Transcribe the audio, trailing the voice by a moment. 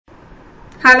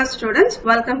Hello students,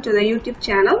 welcome to the YouTube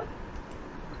channel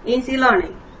Easy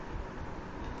Learning.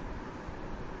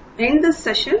 In this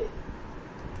session,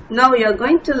 now we are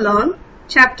going to learn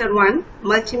Chapter 1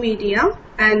 Multimedia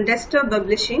and Desktop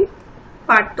Publishing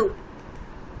Part 2.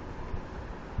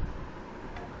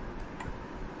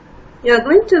 You are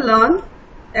going to learn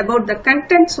about the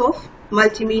contents of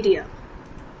multimedia.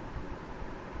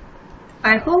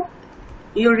 I hope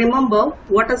you remember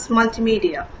what is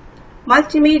multimedia.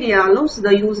 Multimedia allows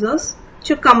the users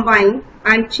to combine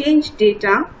and change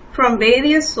data from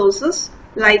various sources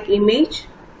like image,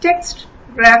 text,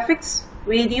 graphics,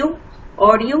 video,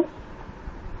 audio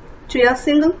to a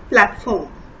single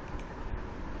platform.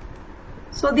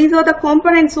 So these are the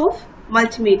components of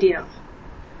multimedia.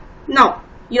 Now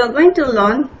you are going to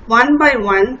learn one by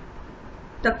one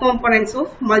the components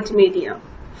of multimedia.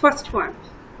 First one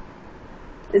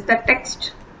is the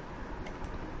text.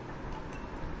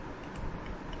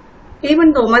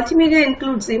 Even though multimedia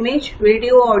includes image,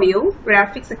 video, audio,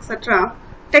 graphics, etc.,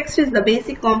 text is the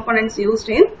basic components used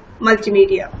in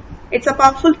multimedia. It's a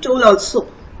powerful tool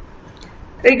also.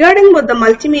 Regarding with the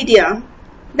multimedia,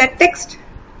 the text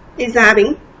is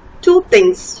having two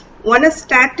things. One is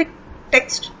static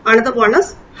text, another one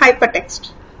is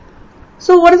hypertext.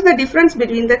 So what is the difference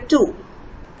between the two?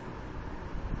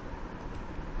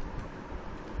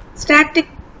 Static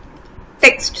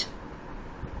text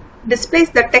displays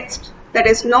the text that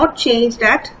is not changed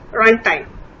at runtime.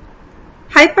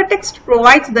 Hypertext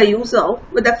provides the user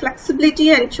with the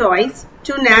flexibility and choice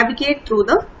to navigate through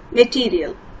the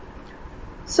material.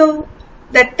 So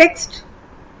the text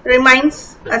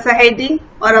remains as a heading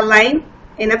or a line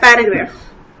in a paragraph.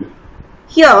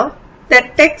 Here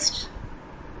the text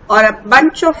or a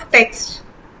bunch of text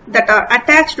that are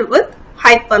attached with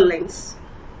hyperlinks.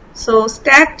 So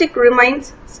static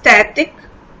remains static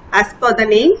as per the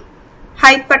name.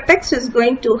 Hypertext is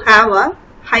going to have a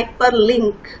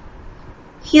hyperlink.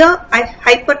 Here a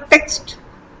hypertext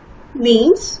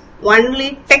means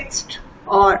only text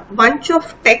or bunch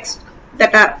of text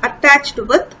that are attached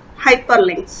with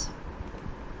hyperlinks.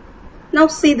 Now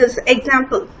see this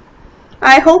example.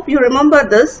 I hope you remember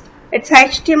this. It's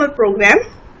HTML program.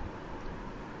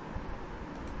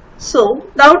 So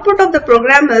the output of the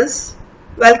program is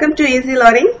welcome to Easy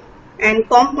Learning and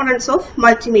components of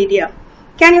multimedia.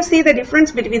 Can you see the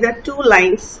difference between the two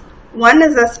lines? One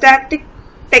is a static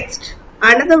text,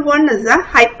 another one is a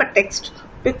hypertext,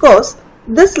 because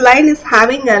this line is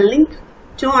having a link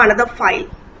to another file.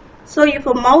 So if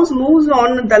a mouse moves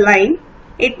on the line,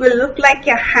 it will look like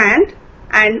a hand,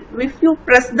 and if you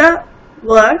press the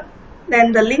word,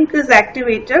 then the link is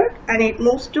activated and it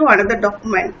moves to another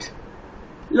document.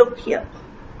 Look here.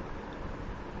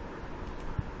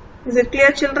 Is it clear,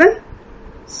 children?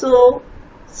 So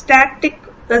static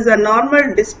is a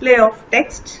normal display of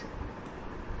text.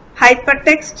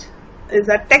 Hypertext is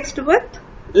a text with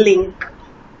link.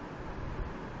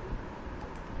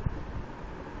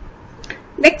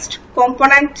 Next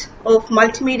component of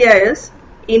multimedia is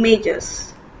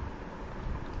images.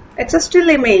 It's a still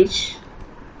image.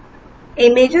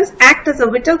 Images act as a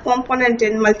vital component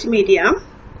in multimedia.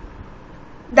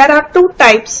 There are two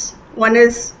types. One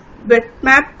is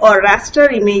bitmap or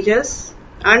raster images.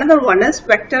 Another one is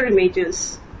vector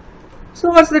images. So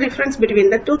what's the difference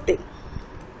between the two things?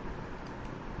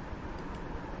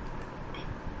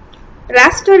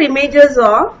 Raster images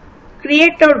are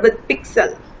created with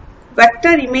pixel.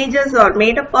 Vector images are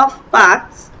made up of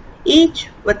paths, each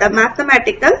with a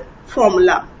mathematical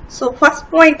formula. So first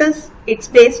point is it's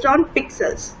based on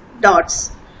pixels,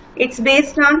 dots. It's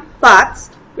based on paths,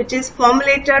 which is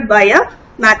formulated by a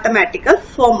mathematical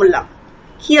formula.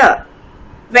 Here,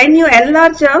 when you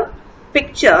enlarge a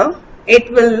picture,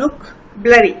 it will look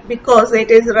blurry because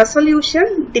it is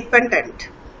resolution dependent.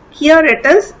 Here it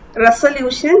is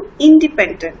resolution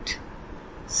independent.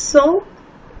 So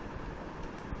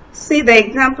see the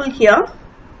example here.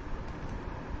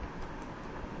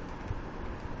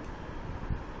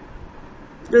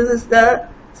 This is the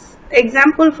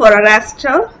example for a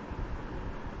raster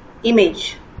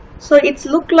image. So it's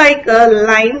look like a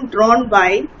line drawn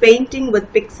by painting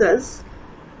with pixels.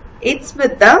 It's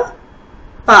with the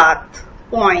path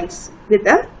points with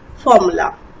the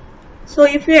formula. So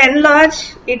if you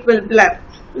enlarge, it will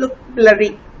look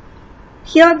blurry.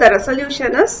 Here the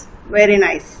resolution is very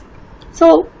nice.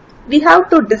 So we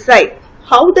have to decide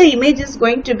how the image is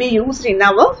going to be used in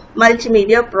our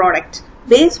multimedia product.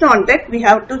 Based on that, we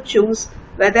have to choose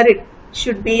whether it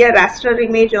should be a raster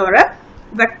image or a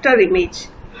vector image.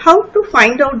 How to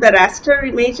find out the raster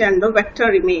image and the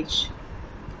vector image?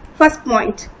 First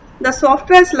point, The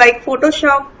softwares like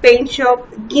Photoshop,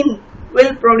 PaintShop, GIMP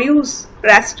will produce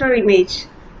raster image.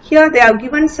 Here they have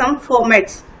given some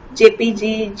formats: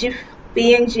 JPG, GIF,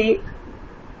 PNG.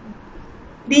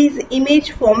 These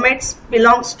image formats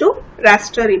belongs to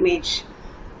raster image.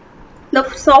 The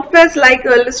softwares like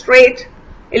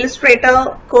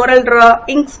Illustrator, CorelDRAW,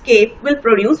 Inkscape will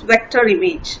produce vector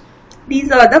image.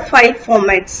 These are the file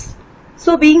formats.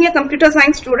 So being a computer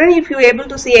science student, if you are able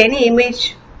to see any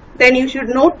image, then you should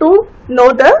know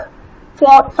the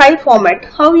file format.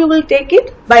 How you will take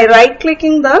it? By right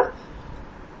clicking the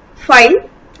file,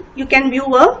 you can view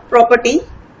a property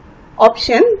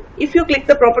option. If you click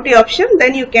the property option,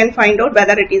 then you can find out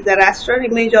whether it is a raster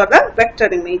image or the vector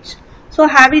image. So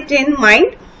have it in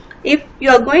mind. If you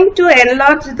are going to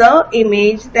enlarge the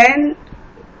image, then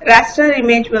raster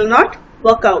image will not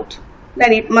work out.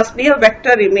 Then it must be a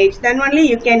vector image. Then only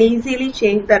you can easily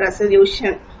change the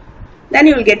resolution. Then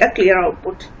you will get a clear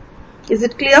output. Is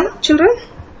it clear, children?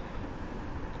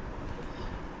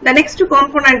 The next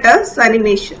component is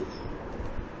animation.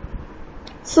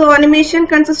 So animation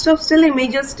consists of still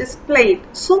images displayed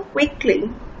so quickly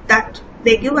that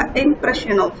they give an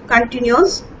impression of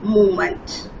continuous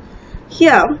movement.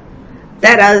 Here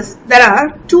there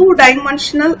are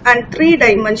two-dimensional and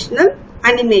three-dimensional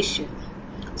animation.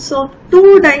 So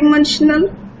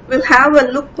two-dimensional will have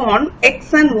a look on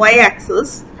x and y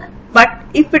axis, but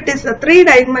if it is a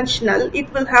three-dimensional,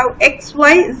 it will have x,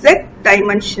 y, z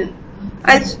dimension.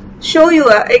 I'll show you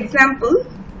an example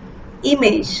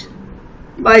image.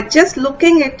 By just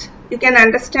looking at it, you can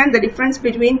understand the difference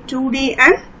between 2D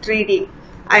and 3D.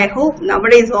 I hope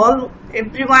nowadays all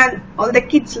the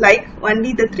kids like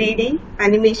only the 3D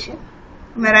animation.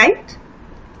 Am I right?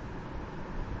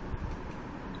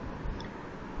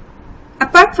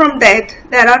 Apart from that,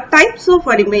 there are types of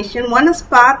animation. One is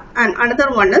path and another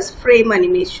one is frame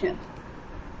animation.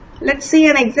 Let's see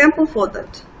an example for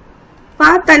that.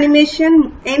 Path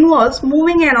animation involves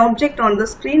moving an object on the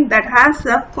screen that has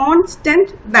a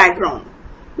constant background.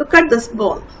 Look at this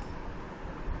ball.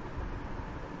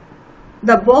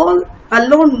 The ball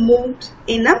alone moved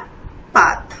in a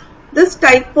path. This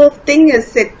type of thing is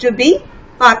said to be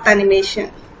path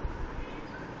animation.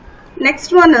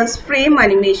 Next one is frame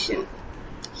animation.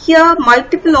 Here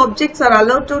multiple objects are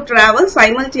allowed to travel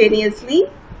simultaneously.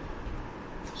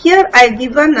 Here I have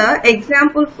given an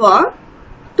example for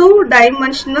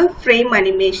two-dimensional frame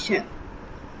animation.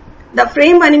 The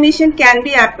frame animation can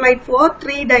be applied for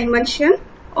three-dimension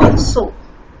also.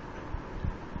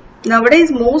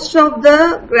 Nowadays most of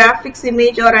the graphics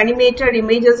image or animated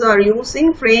images are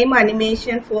using frame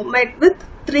animation format with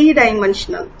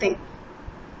three-dimensional thing.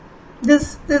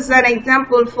 This is an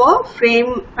example for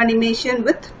frame animation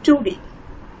with 2D.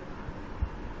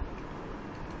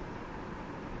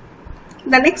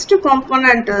 The next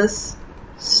component is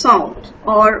sound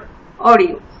or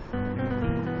audio.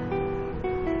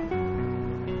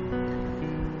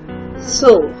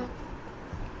 So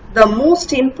the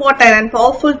most important and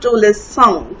powerful tool is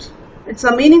sound. It's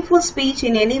a meaningful speech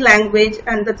in any language,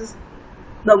 and that is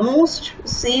the most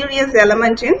serious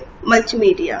element in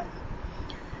multimedia.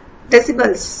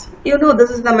 Decibels. You know, this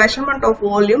is the measurement of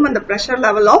volume and the pressure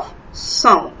level of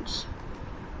sounds.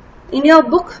 In your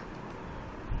book,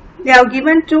 they have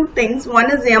given two things. One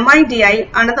is MIDI,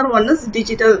 another one is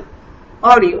digital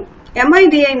audio.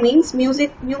 MIDI means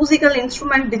musical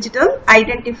instrument digital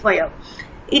identifier.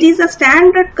 It is a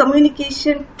standard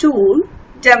communication tool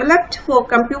developed for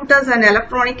computers and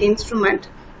electronic instrument.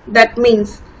 That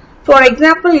means, for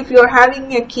example, if you are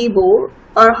having a keyboard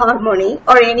or harmony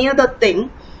or any other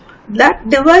thing, that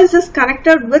device is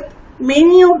connected with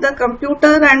many of the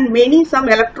computer and some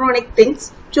electronic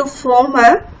things to form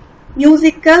a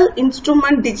musical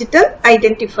instrument digital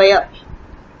identifier.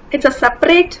 It's a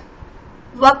separate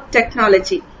work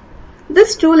technology.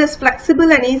 This tool is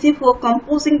flexible and easy for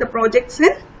composing the projects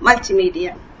in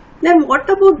multimedia. Then what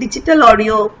about digital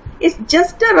audio? It's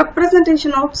just a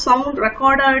representation of sound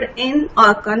recorded in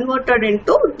or converted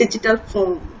into digital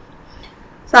form.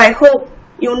 So I hope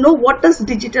you know what is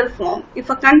digital form. If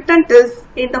a content is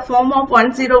in the form of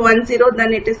 1010,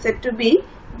 then it is said to be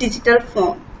digital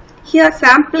form. Here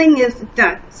sampling is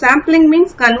done. Sampling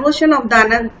means conversion of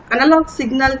the analog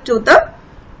signal to the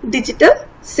digital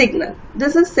signal.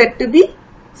 This is said to be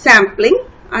sampling,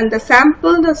 and the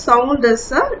sound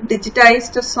is a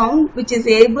digitized sound which is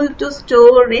able to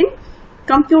store in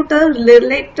computer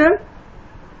related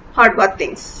hardware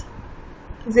things.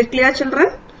 Is it clear,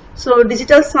 children? So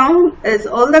digital sound is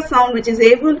all the sound which is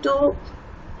able to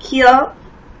hear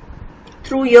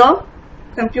through your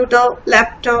computer,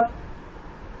 laptop,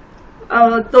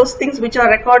 those things which are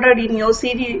recorded in your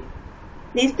CD.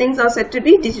 These things are said to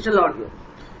be digital audio.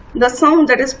 The sound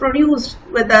that is produced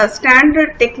with the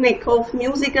standard technique of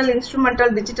musical instrumental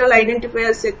digital identifier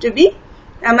is said to be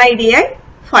MIDI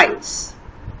files.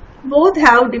 Both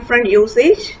have different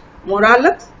usage, more or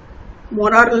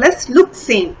less look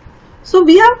same. So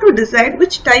we have to decide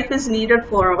which type is needed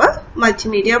for our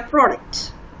multimedia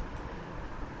product.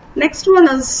 Next one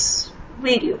is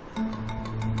video.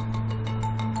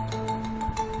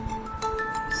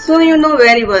 So you know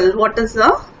very well what is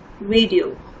a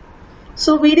video.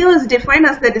 So video is defined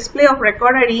as the display of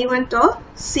recorded event or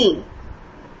scene.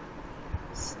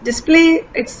 Display,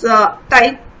 its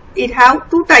type, it have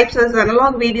two types as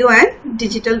analog video and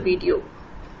digital video.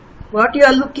 What you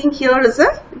are looking here is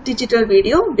a digital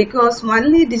video because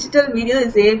only digital video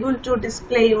is able to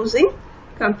display using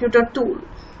computer tool.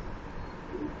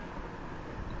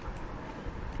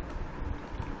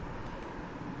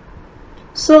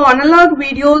 So analog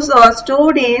videos are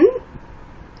stored in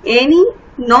any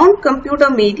non-computer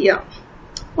media.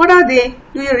 What are they?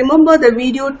 Do you remember the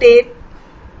video tape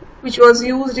which was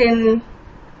used in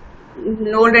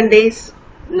olden days?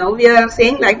 Now we are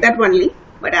saying like that only,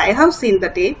 but I have seen the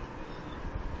tape.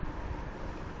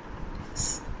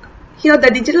 Here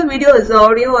the digital video is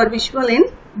audio or visual in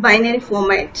binary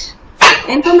format.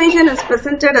 Information is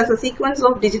presented as a sequence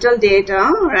of digital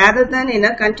data rather than in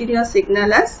a continuous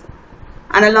signal as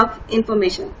analog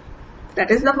information.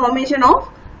 That is the formation of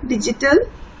digital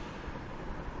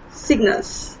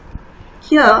signals.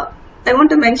 Here I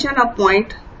want to mention a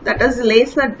point, that is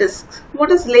laser disc.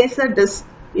 What is laser disc?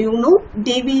 You know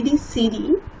DVD,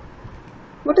 CD.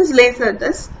 What is laser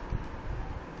disc?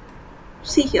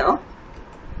 See here.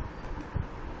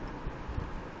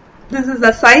 This is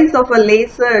the size of a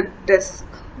laser disc,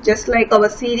 just like our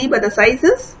CD, but the size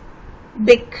is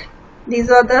big.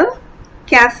 These are the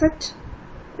cassette.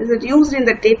 Is it used in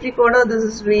the tape recorder? This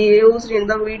is used in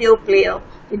the video player,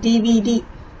 the DVD.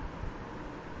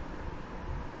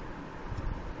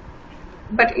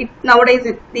 But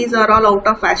nowadays these are all out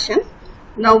of fashion.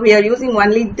 Now we are using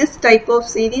only this type of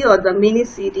CD or the mini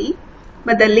CD.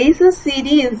 But the laser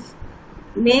CD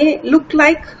may look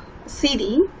like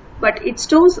CD, but it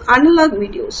stores analog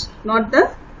videos, not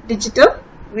the digital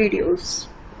videos.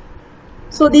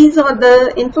 So these are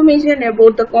the information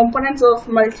about the components of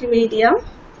multimedia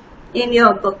in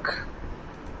your book.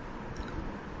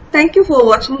 Thank you for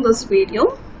watching this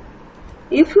video.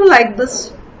 If you like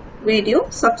this video,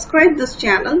 subscribe this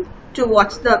channel to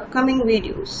watch the upcoming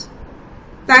videos.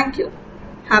 Thank you.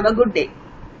 Have a good day.